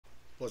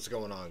What's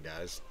going on,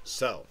 guys?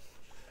 So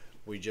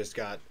we just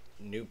got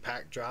new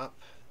pack drop,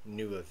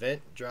 new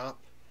event drop.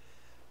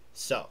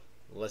 So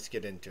let's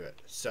get into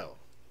it. So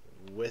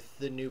with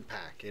the new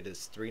pack, it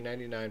is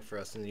 $3.99 for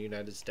us in the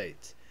United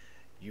States.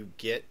 You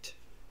get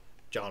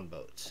John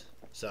boats.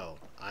 So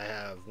I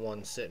have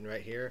one sitting right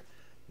here.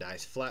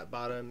 Nice flat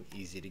bottom,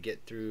 easy to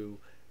get through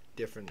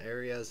different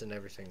areas and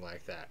everything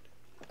like that.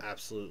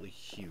 Absolutely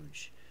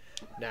huge.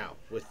 Now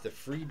with the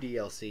free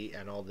DLC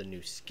and all the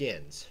new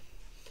skins,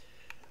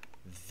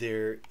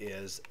 there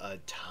is a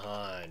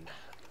ton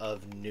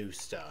of new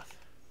stuff.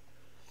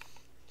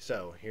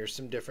 So here's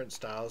some different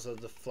styles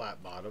of the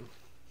flat bottom.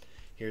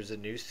 Here's a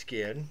new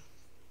skin.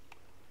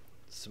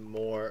 Some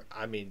more.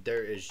 I mean,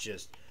 there is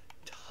just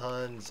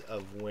tons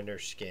of winter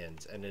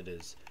skins, and it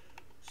is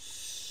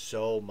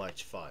so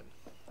much fun.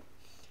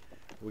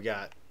 We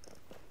got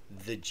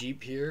the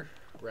Jeep here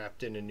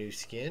wrapped in a new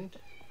skin.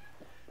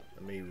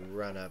 Let me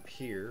run up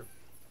here.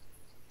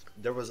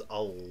 There was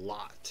a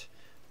lot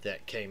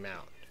that came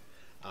out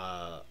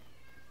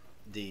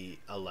the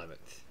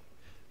 11th.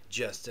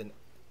 Just an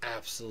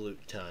absolute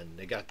ton.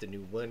 They got the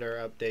new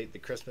winter update, the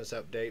Christmas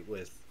update,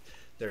 with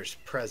there's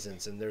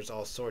presents and there's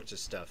all sorts of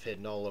stuff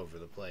hidden all over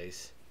the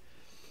place.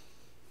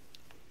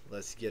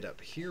 Let's get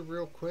up here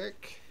real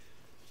quick.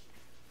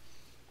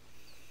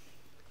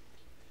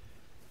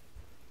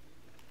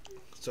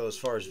 So as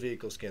far as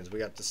vehicle skins, we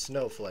got the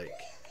Snowflake,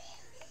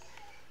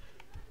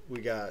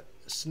 we got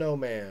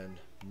Snowman,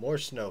 more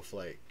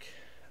Snowflake,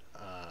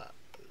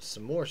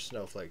 some more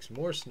Snowflakes,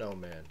 more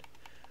Snowman.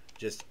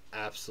 Just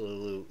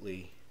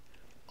absolutely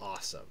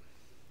awesome.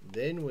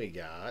 Then we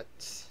got,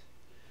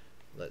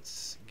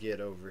 let's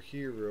get over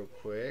here real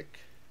quick.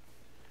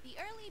 The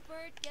early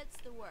bird gets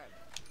the worm.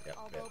 Yep,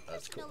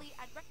 that's cool.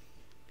 I'd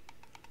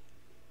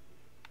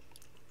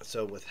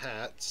So with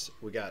hats,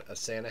 we got a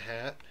Santa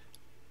hat.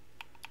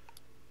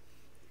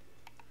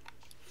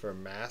 For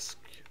mask,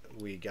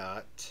 we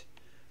got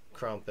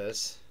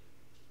Krampus.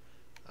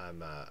 I'm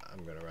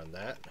gonna run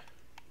that.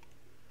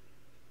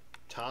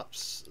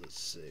 Tops, let's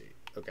see.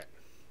 Okay,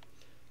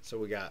 so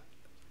we got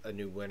a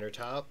new winter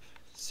top,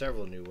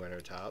 several new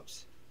winter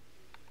tops.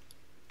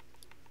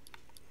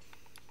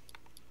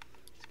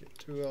 Let's get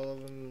through all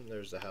of them.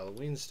 There's the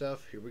Halloween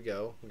stuff. Here we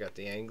go. We got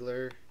the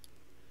Angler.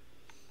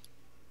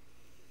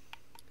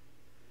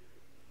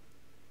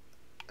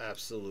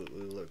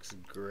 Absolutely looks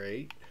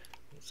great.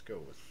 Let's go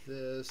with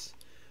this.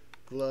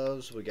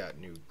 Gloves, we got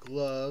new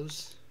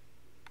gloves.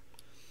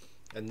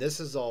 And this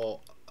is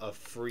all a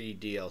free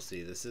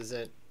DLC. This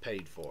isn't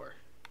paid for.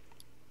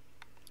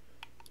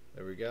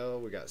 There we go.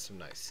 We got some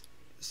nice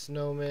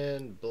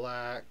snowmen,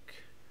 black,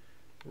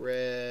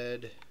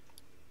 red.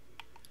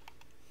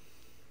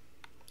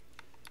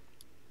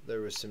 There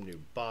was some new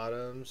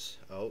bottoms.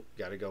 Oh,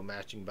 gotta go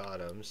matching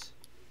bottoms.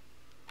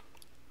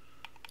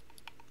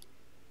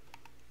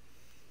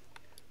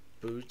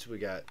 Boots, we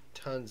got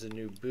tons of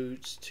new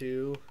boots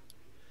too.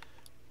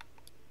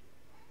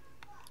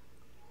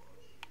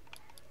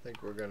 I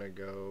think we're gonna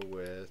go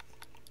with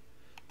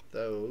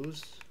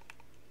those.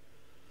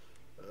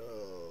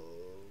 Oh.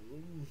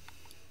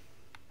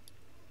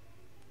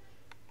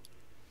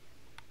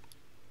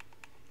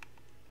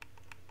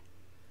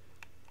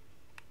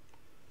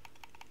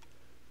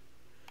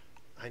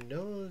 I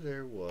know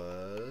there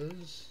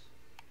was.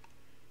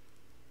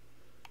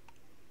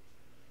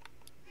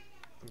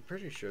 I'm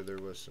pretty sure there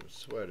was some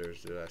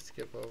sweaters. Did I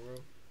skip over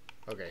them?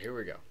 Okay, here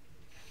we go.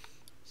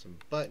 Some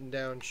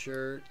button-down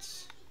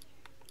shirts.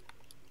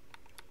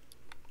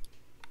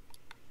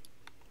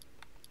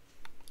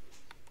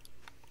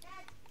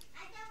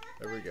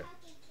 There we go.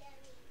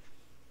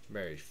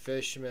 Merry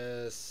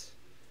Fishmas.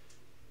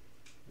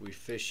 We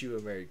fish you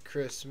a Merry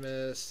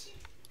Christmas.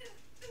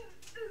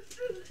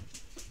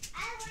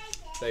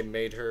 They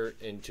made her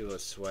into a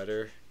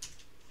sweater.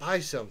 Buy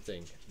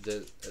something.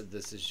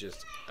 This is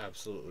just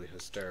absolutely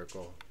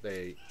hysterical.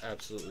 They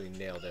absolutely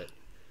nailed it.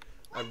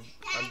 I'm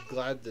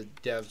glad the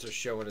devs are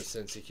showing a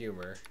sense of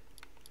humor.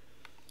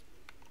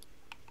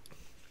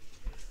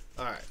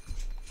 Alright.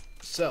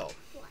 So,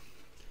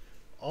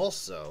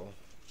 also,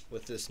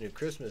 with this new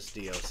Christmas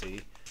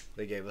DLC,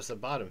 they gave us a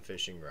bottom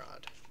fishing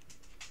rod.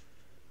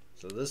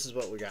 So this is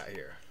what we got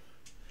here.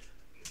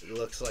 It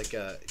looks like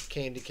a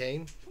candy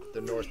cane,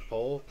 the North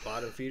Pole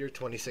bottom feeder,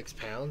 26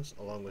 pounds,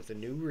 along with a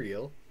new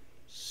reel.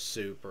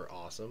 Super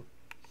awesome.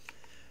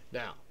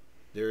 Now,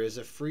 there is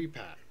a free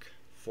pack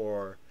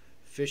for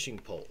fishing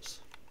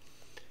poles.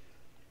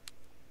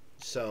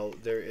 So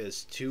there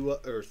is 2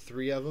 or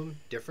 3 of them,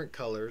 different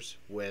colors,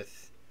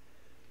 with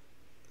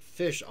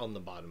fish on the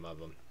bottom of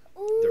them.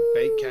 They're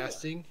bait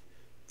casting,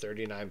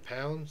 39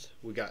 pounds.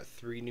 We got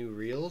 3 new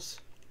reels.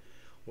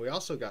 We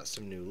also got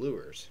some new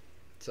lures.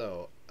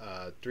 So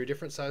 3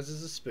 different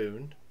sizes of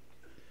spoon.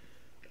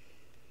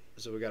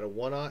 So we got a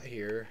 1/0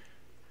 here,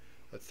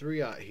 a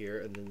 3/0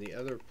 here, and then the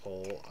other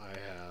pole I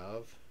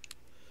have.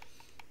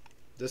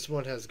 This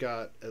one has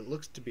got, it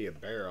looks to be a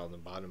bear on the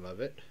bottom of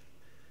it.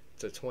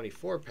 It's a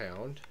 24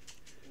 pound.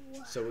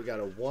 Wow. So we got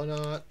a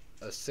 1/0,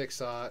 a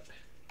 6/0,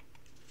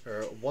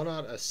 or a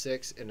 1-aught, a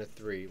 6, and a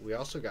 3. We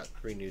also got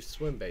 3 new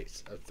swim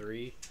baits, a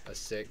 3, a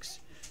 6,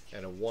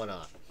 and a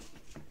 1-aught.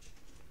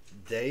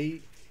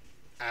 They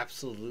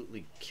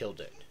absolutely killed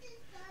it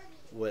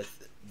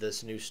with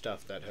this new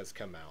stuff that has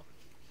come out.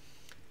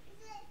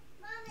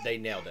 They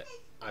nailed it.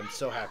 I'm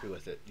so happy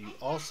with it. You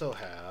also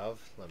have,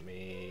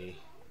 I'm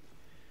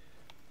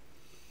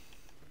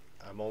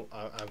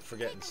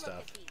forgetting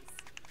stuff.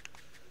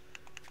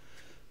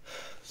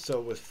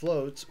 So with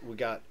floats, we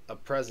got a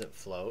present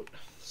float.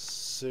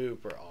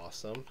 Super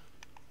awesome.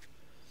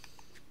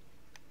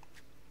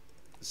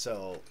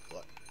 So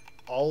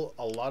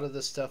a lot of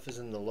this stuff is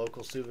in the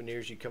local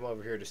souvenirs. You come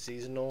over here to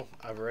seasonal.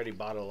 I've already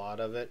bought a lot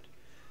of it.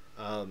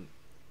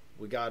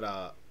 We got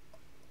a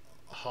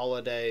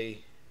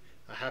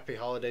happy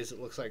holidays. It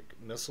looks like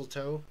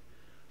mistletoe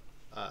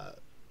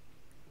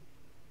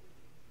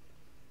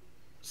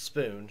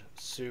spoon.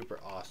 Super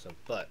awesome.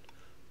 But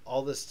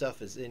all this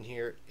stuff is in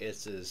here.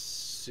 It's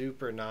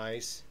super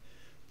nice.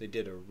 They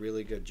did a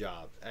really good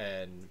job.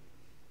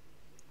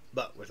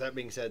 But with that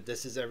being said,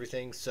 this is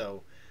everything.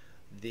 So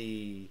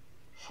the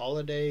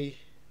holiday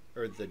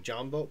or the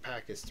John Boat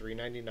pack is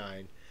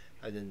 $3.99,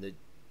 and then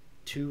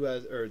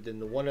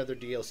the one other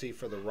DLC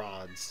for the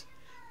rods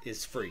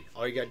is free.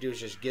 All you gotta do is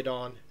just get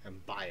on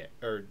and buy it,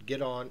 or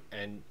get on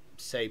and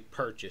say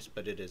purchase,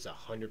 but it is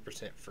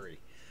 100% free.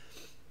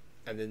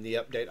 And then the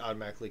update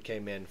automatically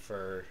came in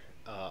for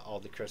all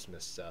the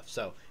Christmas stuff.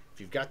 So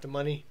if you've got the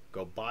money,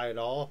 go buy it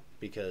all,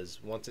 because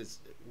once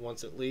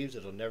it leaves,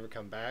 it'll never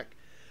come back.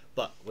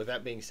 But with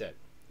that being said,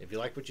 if you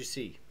like what you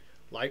see,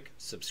 like,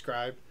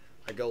 subscribe.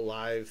 I go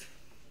live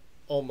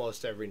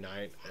almost every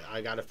night.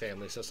 I got a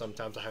family, so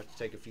sometimes I have to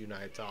take a few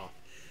nights off.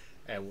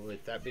 And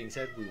with that being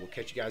said, we will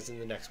catch you guys in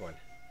the next one.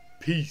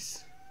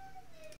 Peace.